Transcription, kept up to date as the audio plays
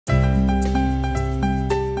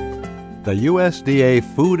The USDA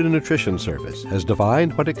Food and Nutrition Service has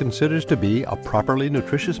defined what it considers to be a properly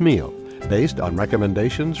nutritious meal based on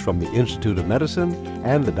recommendations from the Institute of Medicine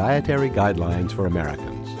and the Dietary Guidelines for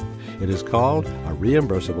Americans. It is called a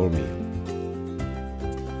reimbursable meal.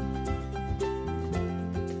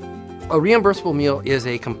 A reimbursable meal is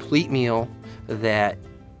a complete meal that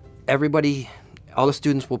everybody, all the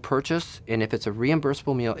students will purchase, and if it's a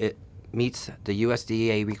reimbursable meal, it meets the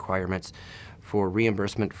USDA requirements for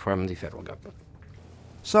reimbursement from the federal government.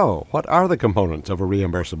 So, what are the components of a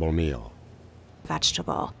reimbursable meal?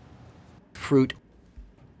 Vegetable, Fruit,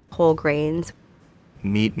 whole grains,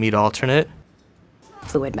 meat alternate.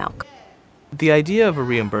 fluid milk. The idea of a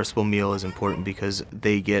reimbursable meal is important because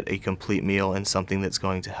they get a complete meal and something that's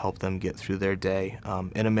going to help them get through their day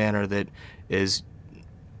in a manner that is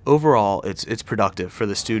overall it's productive for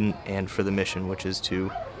the student and for the mission, which is to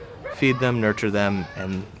feed them, nurture them,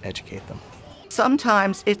 and educate them.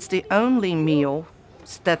 Sometimes it's the only meal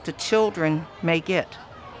that the children may get.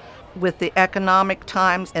 With the economic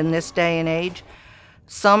times in this day and age,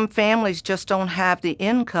 some families just don't have the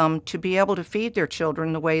income to be able to feed their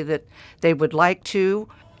children the way that they would like to,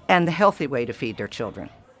 and the healthy way to feed their children.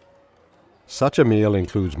 Such a meal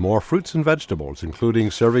includes more fruits and vegetables,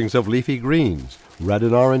 including servings of leafy greens, red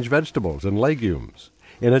and orange vegetables, and legumes.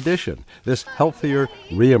 In addition, this healthier,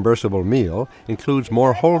 reimbursable meal includes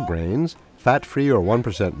more whole grains, fat-free or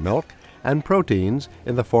 1% milk, and proteins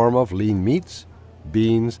in the form of lean meats,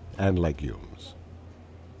 beans, and legumes.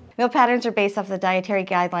 Meal patterns are based off the Dietary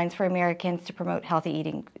Guidelines for Americans to promote healthy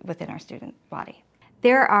eating within our student body.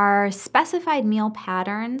 There are specified meal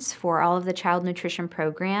patterns for all of the child nutrition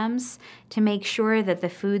programs to make sure that the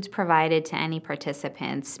foods provided to any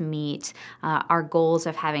participants meet our goals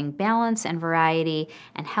of having balance and variety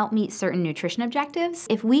and help meet certain nutrition objectives.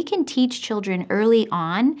 If we can teach children early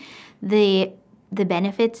on the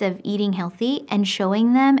benefits of eating healthy and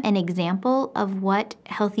showing them an example of what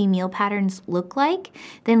healthy meal patterns look like,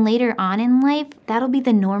 then later on in life, that'll be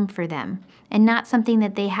the norm for them and not something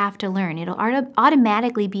that they have to learn. It'll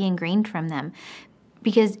automatically be ingrained from them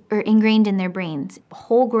or ingrained in their brains.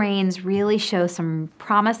 Whole grains really show some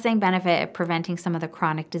promising benefit at preventing some of the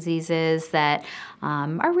chronic diseases that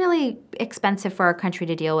are really expensive for our country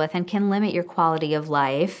to deal with and can limit your quality of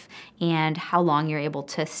life and how long you're able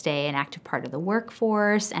to stay an active part of the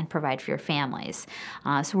workforce and provide for your families.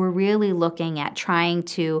 So we're really looking at trying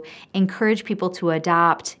to encourage people to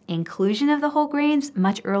adopt inclusion of the whole grains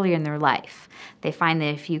much earlier in their life. They find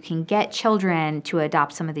that if you can get children to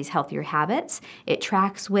adopt some of these healthier habits, it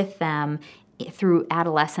tracks with them through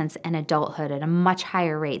adolescence and adulthood at a much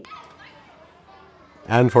higher rate.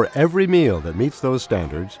 And for every meal that meets those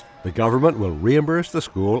standards, the government will reimburse the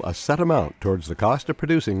school a set amount towards the cost of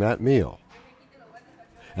producing that meal.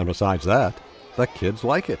 And besides that, the kids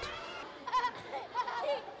like it.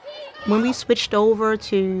 When we switched over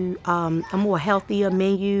to a more healthier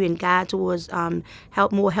menu and guide towards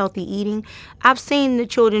more healthy eating, I've seen the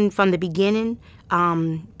children from the beginning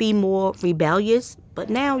be more rebellious, but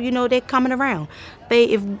now, they're coming around.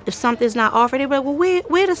 If something's not offered, they're like, well,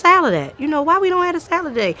 where the salad at? Why we don't have a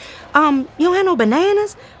salad today? You don't have no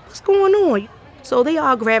bananas? What's going on? So they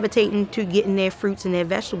are gravitating to getting their fruits and their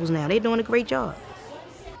vegetables now. They're doing a great job.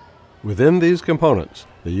 Within these components,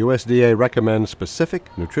 the USDA recommends specific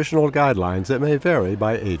nutritional guidelines that may vary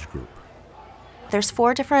by age group. There's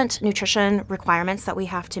 4 different nutrition requirements that we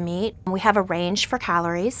have to meet. We have a range for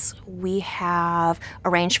calories, we have a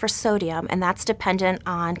range for sodium, and that's dependent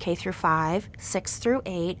on K through 5, 6 through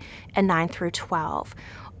 8, and 9 through 12.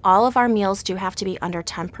 All of our meals do have to be under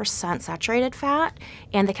 10% saturated fat,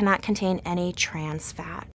 and they cannot contain any trans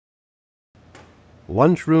fat.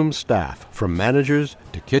 Lunchroom staff, from managers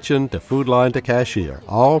to kitchen to food line to cashier,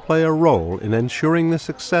 all play a role in ensuring the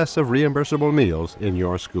success of reimbursable meals in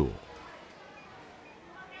your school.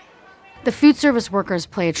 The food service workers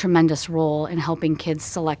play a tremendous role in helping kids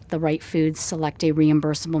select the right foods, select a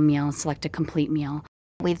reimbursable meal, and select a complete meal.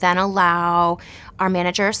 We then allow our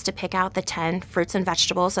managers to pick out the 10 fruits and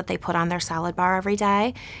vegetables that they put on their salad bar every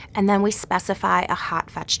day, and then we specify a hot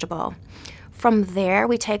vegetable. From there,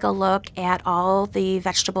 we take a look at all the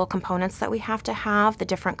vegetable components that we have to have, the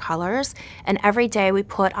different colors, and every day we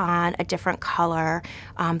put on a different color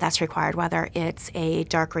that's required, whether it's a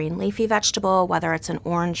dark green leafy vegetable, whether it's an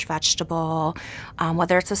orange vegetable,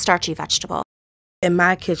 whether it's a starchy vegetable. In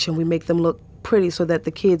my kitchen, we make them look pretty so that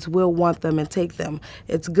the kids will want them and take them.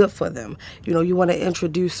 It's good for them. You want to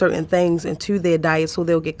introduce certain things into their diet so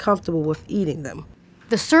they'll get comfortable with eating them.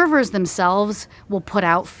 The servers themselves will put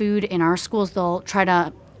out food in our schools. They'll try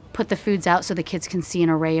to put the foods out so the kids can see an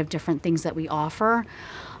array of different things that we offer.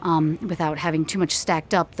 without having too much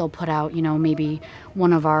stacked up. They'll put out, maybe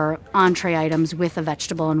one of our entree items with a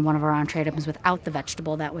vegetable and one of our entree items without the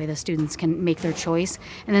vegetable. That way the students can make their choice.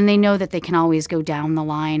 And then they know that they can always go down the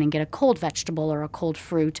line and get a cold vegetable or a cold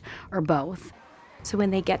fruit or both. So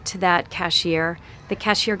when they get to that cashier, the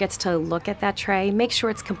cashier gets to look at that tray, make sure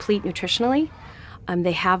it's complete nutritionally.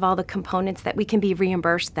 They have all the components that we can be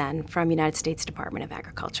reimbursed then from United States Department of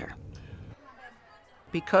Agriculture.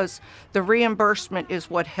 Because the reimbursement is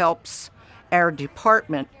what helps our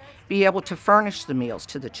department be able to furnish the meals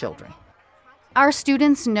to the children. Our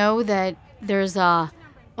students know that there's a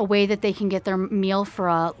way that they can get their meal for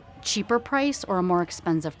a cheaper price or a more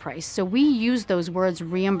expensive price. So we use those words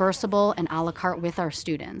reimbursable and a la carte with our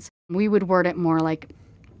students. We would word it more like,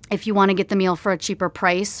 if you want to get the meal for a cheaper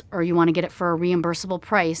price or you want to get it for a reimbursable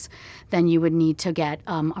price, then you would need to get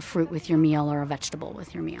a fruit with your meal or a vegetable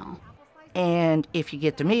with your meal. And if you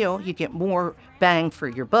get the meal, you get more bang for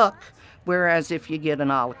your buck, whereas if you get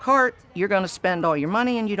an a la carte, you're going to spend all your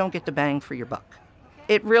money and you don't get the bang for your buck.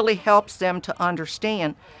 It really helps them to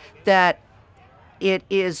understand that it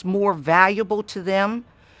is more valuable to them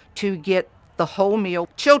to get the whole meal.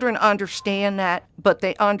 Children understand that, but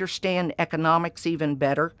they understand economics even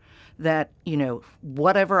better, that,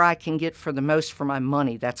 whatever I can get for the most for my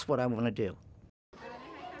money, that's what I want to do.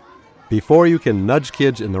 Before you can nudge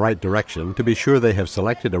kids in the right direction to be sure they have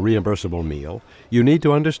selected a reimbursable meal, you need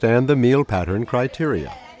to understand the meal pattern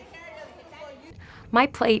criteria. My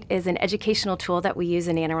Plate is an educational tool that we use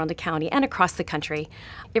in Anne Arundel County and across the country.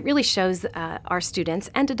 It really shows our students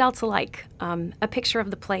and adults alike a picture of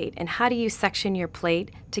the plate and how do you section your plate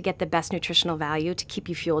to get the best nutritional value to keep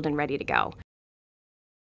you fueled and ready to go.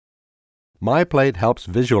 My Plate helps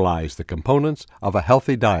visualize the components of a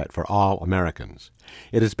healthy diet for all Americans.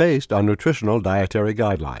 It is based on nutritional dietary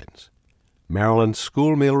guidelines. Maryland's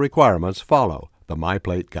school meal requirements follow the My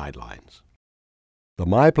Plate guidelines. The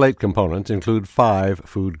My Plate components include 5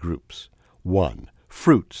 food groups. 1.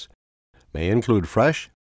 Fruits. May include fresh,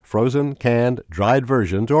 frozen, canned, dried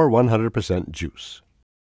versions, or 100% juice.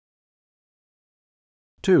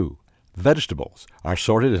 2. Vegetables are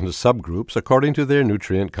sorted into subgroups according to their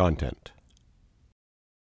nutrient content.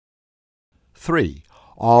 3.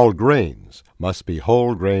 All grains must be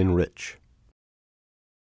whole grain rich.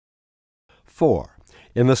 4.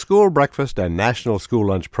 In the school breakfast and national school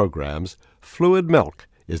lunch programs, fluid milk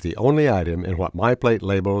is the only item in what My Plate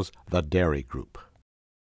labels the dairy group.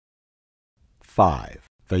 5.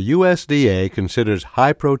 The USDA considers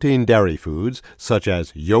high-protein dairy foods, such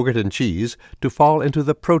as yogurt and cheese, to fall into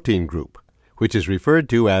the protein group, which is referred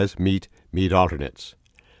to as meat alternates.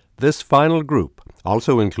 This final group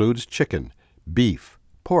also includes chicken, beef,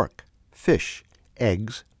 pork, fish,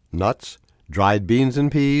 eggs, nuts, dried beans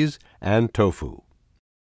and peas, and tofu.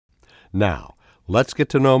 Now, let's get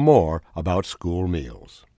to know more about school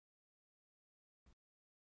meals.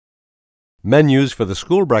 Menus for the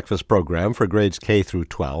school breakfast program for grades K through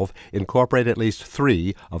 12 incorporate at least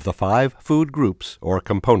 3 of the 5 food groups or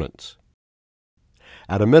components.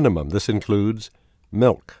 At a minimum, this includes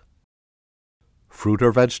milk, fruit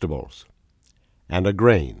or vegetables, and a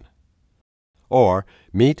grain, or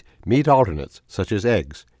meat alternates such as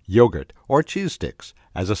eggs, yogurt, or cheese sticks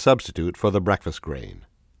as a substitute for the breakfast grain.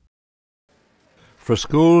 For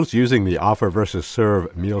schools using the offer versus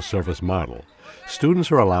serve meal service model,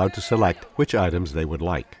 students are allowed to select which items they would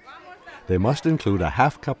like. They must include a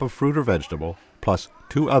half cup of fruit or vegetable plus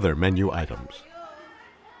 2 other menu items.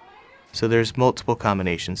 So there's multiple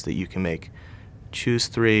combinations that you can make. Choose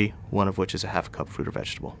 3, one of which is a half cup fruit or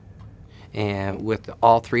vegetable. And with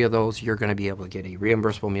all 3 of those, you're going to be able to get a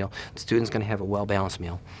reimbursable meal. The student's going to have a well-balanced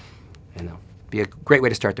meal, and it'll be a great way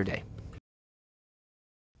to start their day.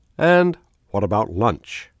 And what about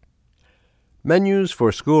lunch? Menus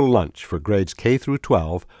for school lunch for grades K through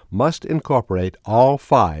 12 must incorporate all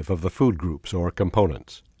 5 of the food groups or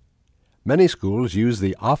components. Many schools use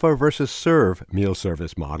the offer versus serve meal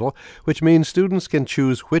service model, which means students can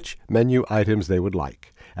choose which menu items they would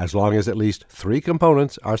like, as long as at least 3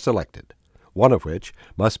 components are selected, one of which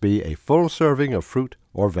must be a full serving of fruit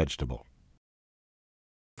or vegetable.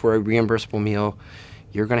 For a reimbursable meal,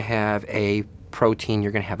 you're going to have a protein,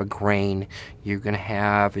 you're going to have a grain, you're going to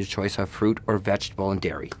have a choice of fruit or vegetable and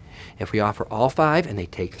dairy. If we offer all 5 and they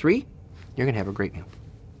take 3, you're going to have a great meal.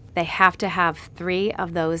 They have to have 3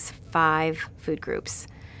 of those 5 food groups.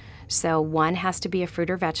 So one has to be a fruit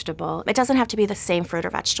or vegetable. It doesn't have to be the same fruit or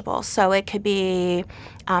vegetable. So it could be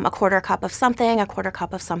a quarter cup of something, a quarter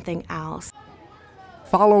cup of something else.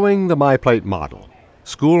 Following the My Plate model,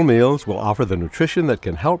 school meals will offer the nutrition that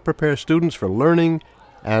can help prepare students for learning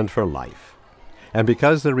and for life. And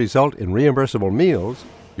because they result in reimbursable meals,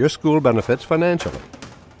 your school benefits financially.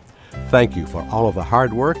 Thank you for all of the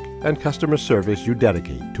hard work and customer service you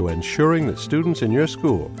dedicate to ensuring that students in your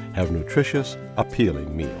school have nutritious,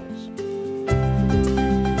 appealing meals.